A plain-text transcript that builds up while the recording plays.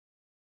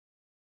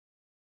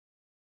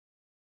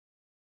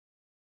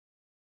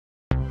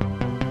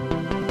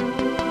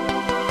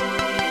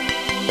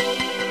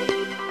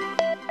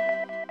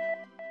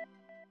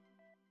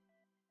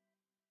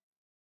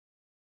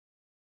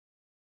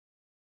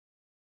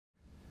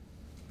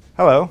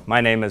Hello, my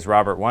name is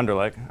Robert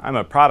Wunderlich. I'm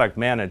a product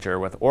manager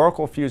with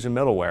Oracle Fusion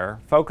Middleware,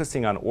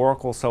 focusing on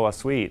Oracle SOA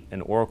Suite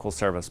and Oracle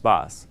Service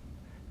Bus.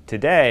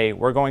 Today,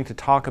 we're going to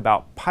talk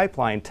about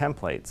pipeline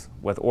templates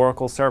with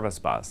Oracle Service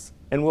Bus,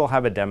 and we'll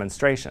have a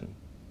demonstration.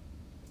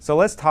 So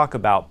let's talk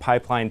about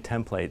pipeline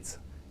templates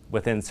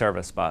within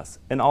Service Bus,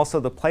 and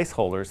also the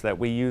placeholders that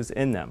we use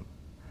in them.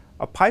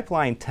 A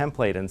pipeline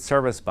template in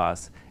Service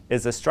Bus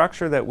is a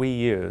structure that we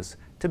use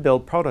to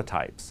build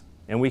prototypes,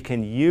 and we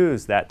can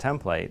use that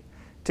template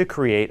to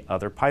create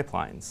other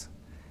pipelines.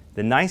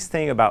 The nice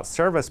thing about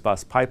Service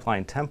Bus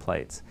pipeline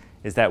templates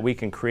is that we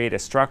can create a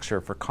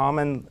structure for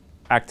common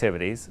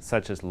activities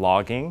such as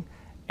logging,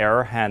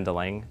 error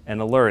handling, and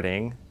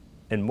alerting,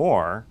 and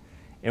more,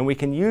 and we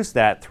can use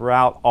that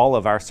throughout all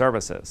of our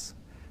services.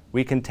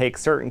 We can take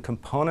certain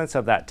components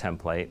of that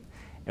template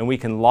and we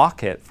can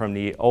lock it from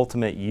the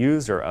ultimate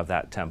user of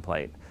that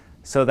template,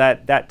 so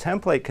that that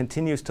template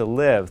continues to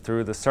live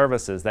through the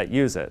services that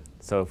use it.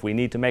 So if we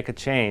need to make a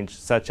change,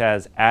 such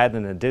as add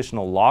an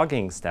additional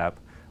logging step,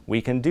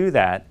 we can do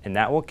that, and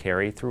that will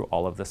carry through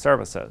all of the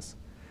services.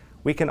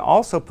 We can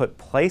also put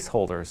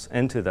placeholders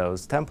into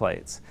those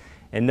templates,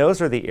 and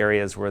those are the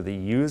areas where the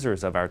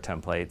users of our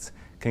templates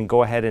can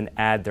go ahead and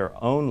add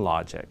their own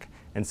logic.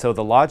 And so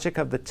the logic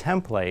of the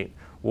template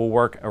will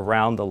work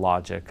around the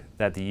logic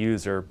that the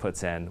user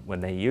puts in when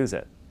they use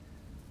it.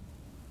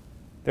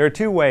 There are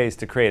two ways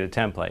to create a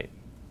template.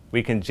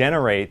 We can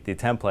generate the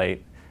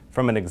template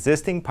from an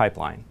existing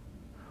pipeline,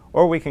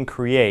 or we can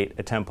create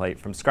a template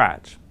from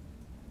scratch.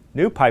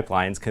 New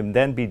pipelines can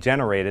then be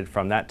generated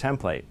from that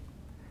template,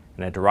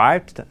 and a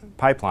derived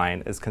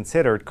pipeline is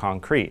considered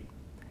concrete.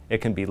 It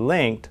can be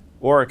linked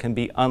or it can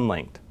be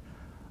unlinked.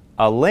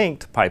 A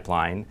linked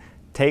pipeline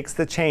takes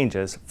the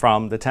changes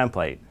from the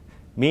template,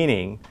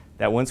 meaning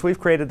that once we've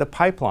created the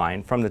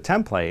pipeline from the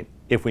template,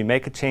 if we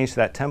make a change to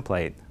that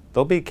template,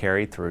 they'll be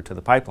carried through to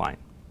the pipeline.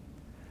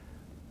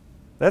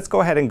 Let's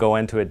go ahead and go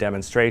into a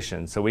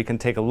demonstration so we can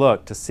take a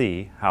look to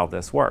see how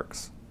this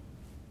works.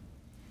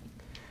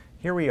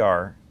 Here we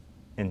are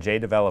in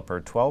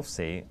JDeveloper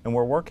 12c, and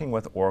we're working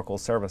with Oracle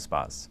Service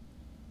Bus.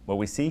 What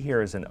we see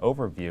here is an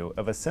overview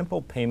of a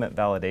simple payment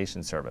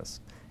validation service.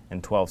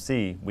 In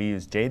 12c, we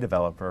use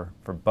JDeveloper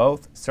for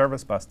both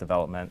Service Bus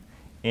development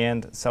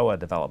and SOA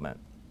development.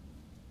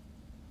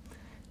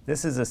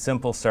 This is a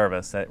simple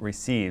service that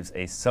receives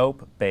a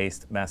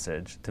SOAP-based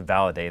message to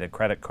validate a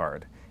credit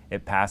card.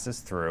 It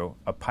passes through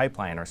a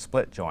pipeline or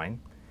split join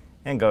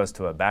and goes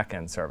to a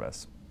backend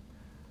service.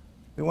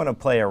 We want to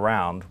play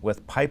around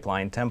with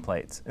pipeline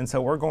templates, and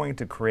so we're going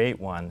to create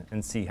one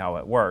and see how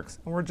it works.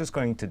 And we're just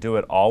going to do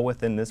it all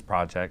within this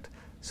project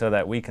so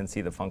that we can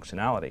see the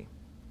functionality.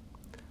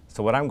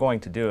 So what I'm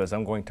going to do is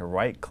I'm going to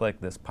right-click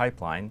this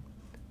pipeline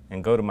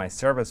and go to my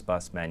Service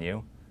Bus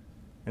menu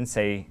and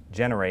say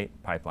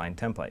Generate Pipeline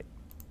Template.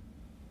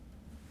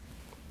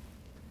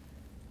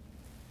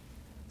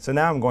 So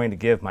now I'm going to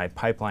give my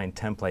pipeline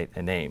template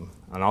a name,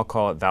 and I'll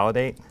call it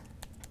Validate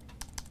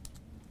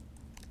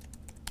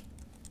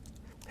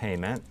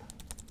Payment,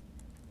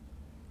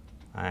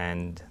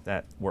 and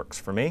that works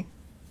for me.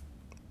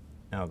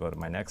 Now I'll go to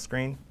my next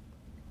screen.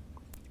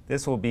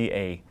 This will be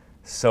a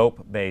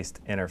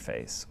SOAP-based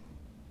interface,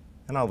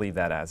 and I'll leave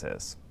that as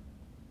is.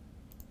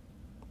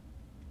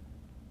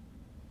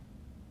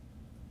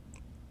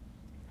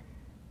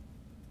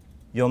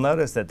 You'll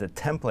notice that the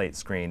template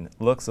screen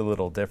looks a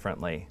little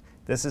differently.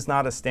 This is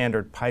not a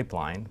standard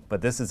pipeline,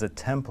 but this is a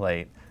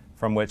template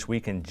from which we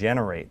can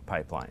generate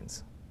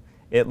pipelines.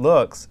 It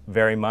looks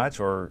very much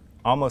or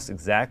almost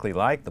exactly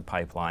like the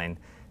pipeline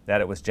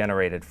that it was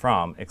generated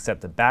from,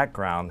 except the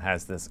background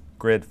has this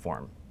grid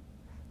form.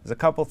 There's a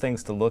couple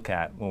things to look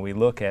at when we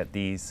look at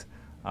these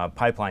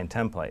pipeline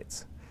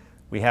templates.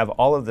 We have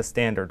all of the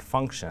standard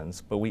functions,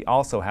 but we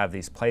also have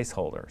these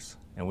placeholders,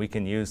 and we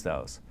can use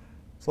those.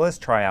 So let's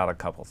try out a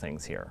couple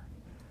things here.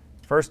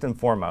 First and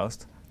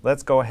foremost,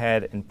 let's go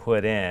ahead and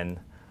put in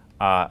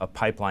a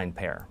pipeline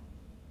pair.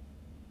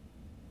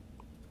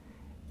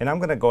 And I'm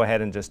going to go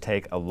ahead and just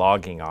take a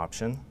logging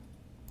option,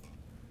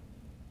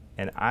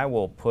 and I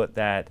will put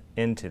that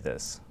into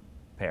this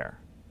pair.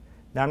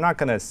 Now I'm not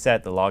going to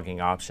set the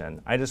logging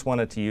option. I just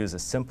wanted to use a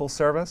simple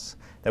service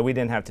that we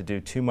didn't have to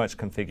do too much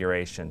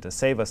configuration to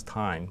save us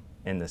time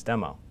in this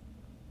demo.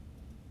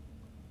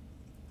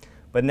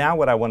 But now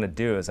what I want to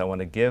do is I want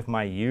to give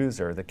my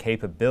user the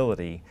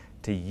capability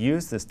to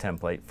use this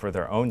template for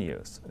their own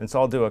use. And so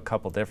I'll do a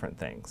couple different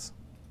things.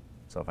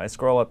 So if I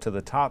scroll up to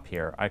the top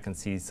here, I can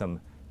see some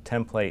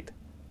template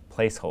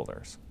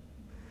placeholders.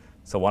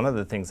 So one of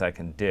the things I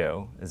can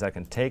do is I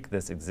can take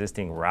this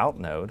existing route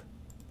node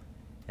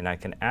and I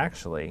can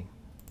actually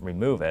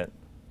remove it,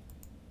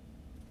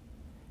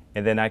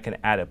 and then I can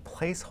add a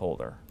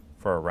placeholder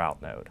for a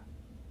route node.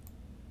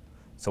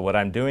 So what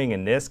I'm doing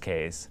in this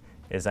case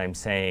is I'm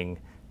saying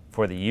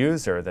for the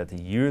user that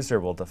the user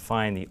will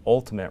define the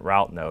ultimate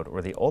route node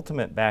or the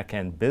ultimate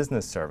backend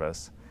business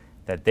service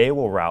that they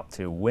will route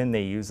to when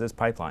they use this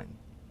pipeline.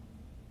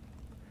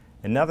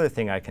 Another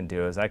thing I can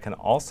do is I can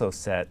also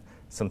set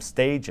some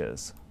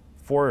stages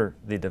for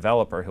the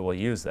developer who will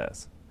use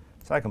this.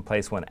 So I can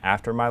place one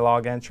after my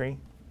log entry.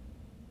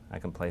 I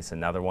can place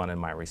another one in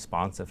my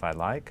response if I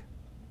like.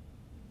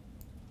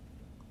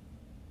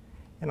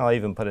 And I'll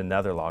even put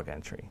another log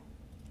entry.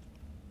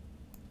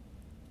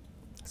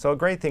 So a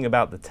great thing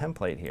about the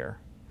template here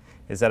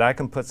is that I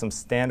can put some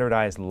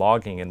standardized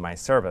logging in my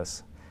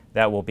service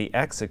that will be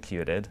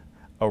executed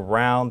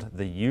around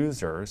the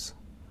user's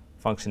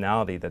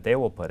functionality that they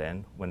will put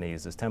in when they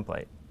use this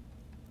template.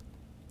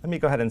 Let me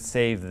go ahead and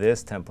save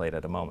this template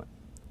at a moment.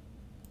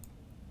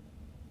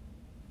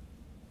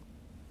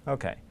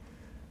 Okay,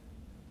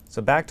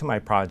 so back to my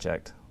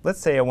project.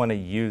 Let's say I want to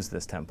use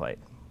this template.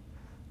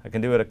 I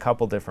can do it a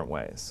couple different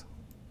ways.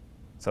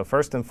 So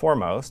first and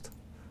foremost,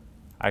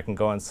 I can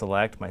go and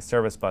select my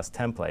service bus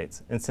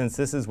templates, and since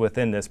this is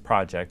within this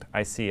project,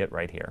 I see it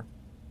right here.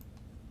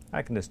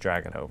 I can just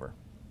drag it over.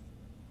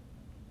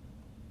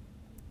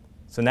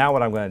 So now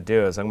what I'm going to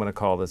do is I'm going to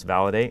call this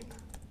validate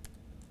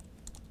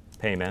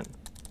payment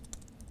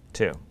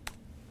 2.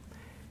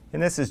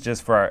 And this is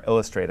just for our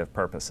illustrative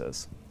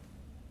purposes.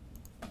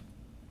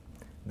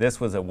 This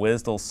was a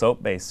WSDL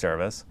SOAP-based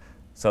service,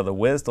 so the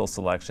WSDL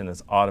selection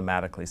is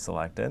automatically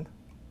selected.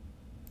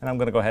 And I'm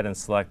going to go ahead and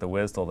select the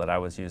WSDL that I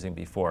was using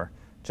before,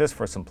 just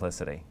for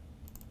simplicity.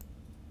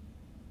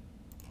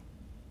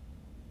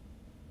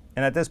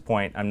 And at this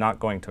point, I'm not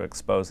going to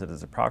expose it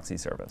as a proxy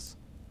service.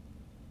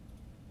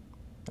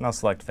 And I'll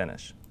select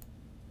Finish.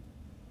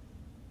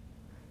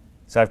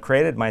 So I've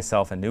created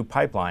myself a new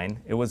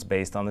pipeline. It was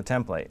based on the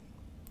template.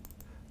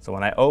 So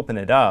when I open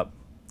it up,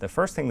 the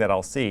first thing that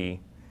I'll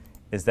see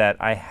is that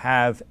I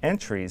have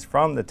entries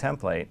from the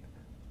template,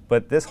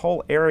 but this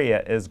whole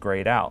area is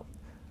grayed out.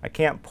 I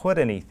can't put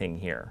anything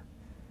here.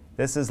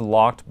 This is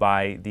locked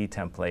by the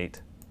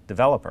template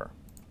developer.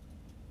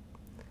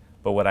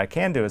 But what I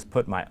can do is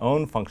put my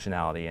own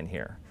functionality in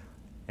here,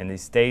 in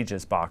these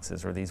stages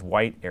boxes or these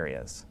white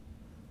areas.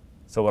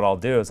 So what I'll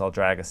do is I'll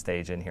drag a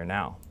stage in here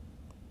now.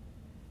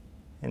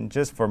 And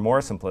just for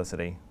more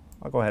simplicity,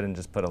 I'll go ahead and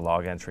just put a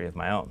log entry of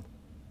my own.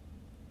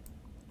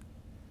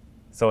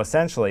 So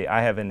essentially,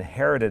 I have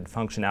inherited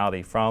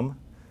functionality from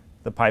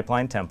the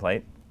pipeline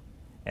template,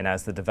 and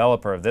as the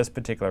developer of this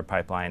particular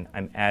pipeline,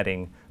 I'm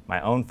adding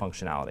my own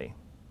functionality,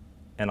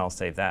 and I'll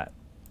save that.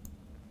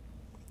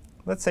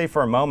 Let's say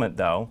for a moment,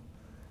 though,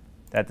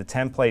 that the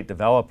template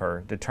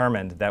developer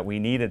determined that we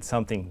needed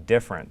something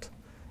different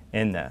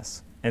in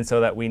this, and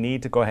so that we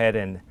need to go ahead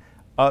and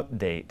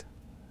update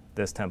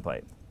this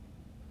template.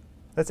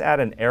 Let's add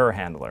an error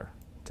handler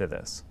to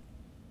this.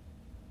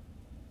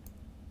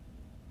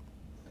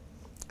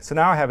 So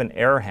now I have an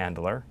error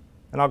handler,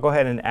 and I'll go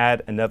ahead and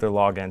add another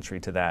log entry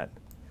to that.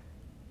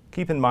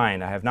 Keep in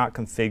mind, I have not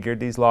configured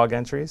these log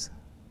entries.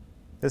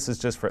 This is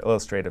just for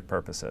illustrative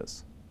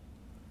purposes.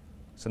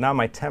 So now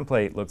my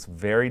template looks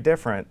very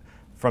different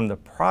from the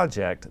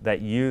project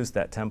that used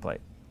that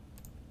template.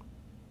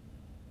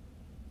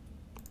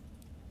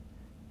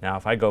 Now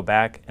if I go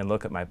back and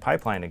look at my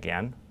pipeline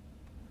again,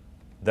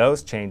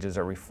 those changes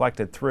are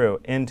reflected through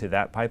into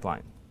that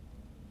pipeline.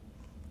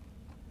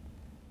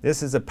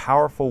 This is a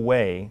powerful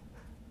way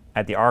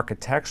at the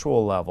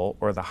architectural level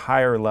or the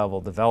higher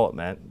level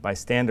development by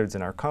standards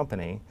in our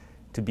company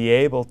to be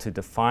able to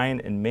define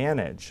and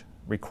manage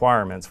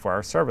requirements for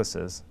our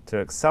services to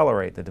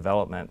accelerate the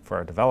development for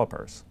our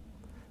developers.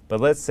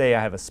 But let's say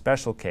I have a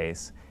special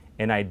case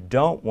and I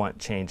don't want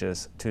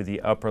changes to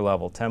the upper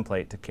level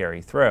template to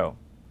carry through.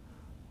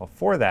 Well,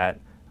 for that,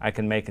 I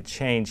can make a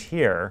change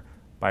here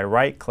by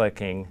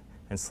right-clicking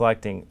and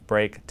selecting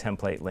Break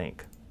Template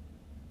Link.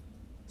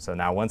 So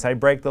now once I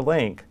break the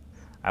link,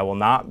 I will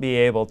not be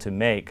able to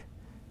make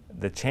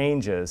the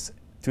changes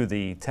to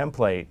the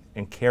template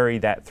and carry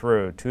that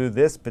through to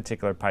this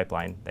particular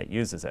pipeline that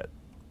uses it.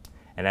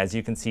 And as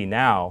you can see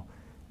now,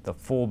 the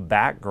full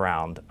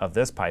background of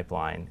this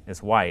pipeline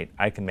is white.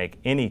 I can make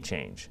any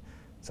change.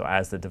 So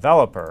as the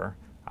developer,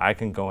 I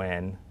can go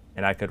in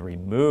and I could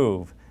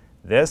remove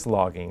this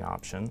logging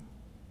option.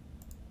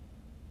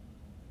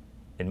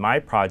 And my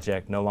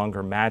project no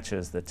longer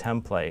matches the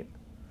template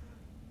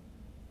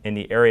in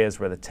the areas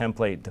where the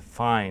template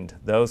defined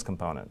those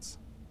components.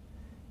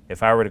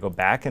 If I were to go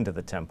back into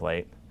the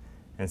template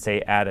and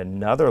say add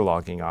another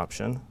logging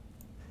option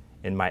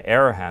in my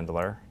error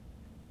handler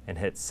and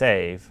hit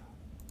save,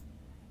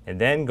 and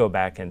then go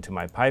back into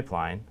my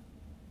pipeline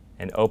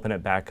and open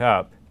it back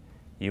up,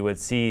 you would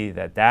see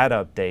that that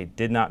update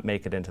did not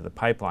make it into the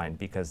pipeline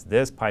because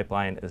this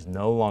pipeline is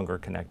no longer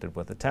connected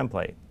with the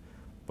template.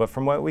 But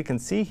from what we can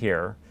see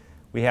here,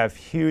 we have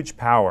huge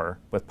power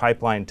with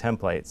pipeline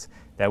templates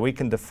that we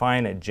can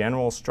define a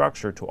general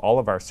structure to all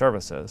of our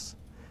services.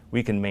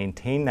 We can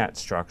maintain that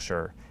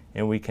structure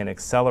and we can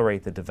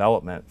accelerate the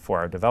development for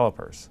our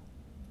developers.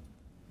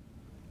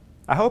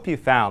 I hope you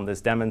found this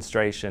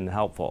demonstration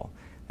helpful,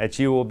 that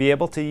you will be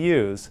able to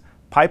use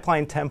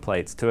pipeline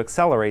templates to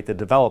accelerate the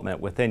development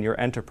within your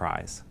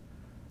enterprise.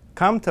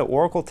 Come to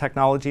Oracle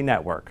Technology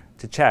Network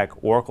to check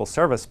Oracle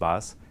Service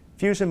Bus,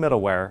 Fusion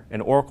Middleware,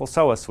 and Oracle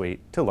SOA Suite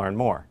to learn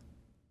more.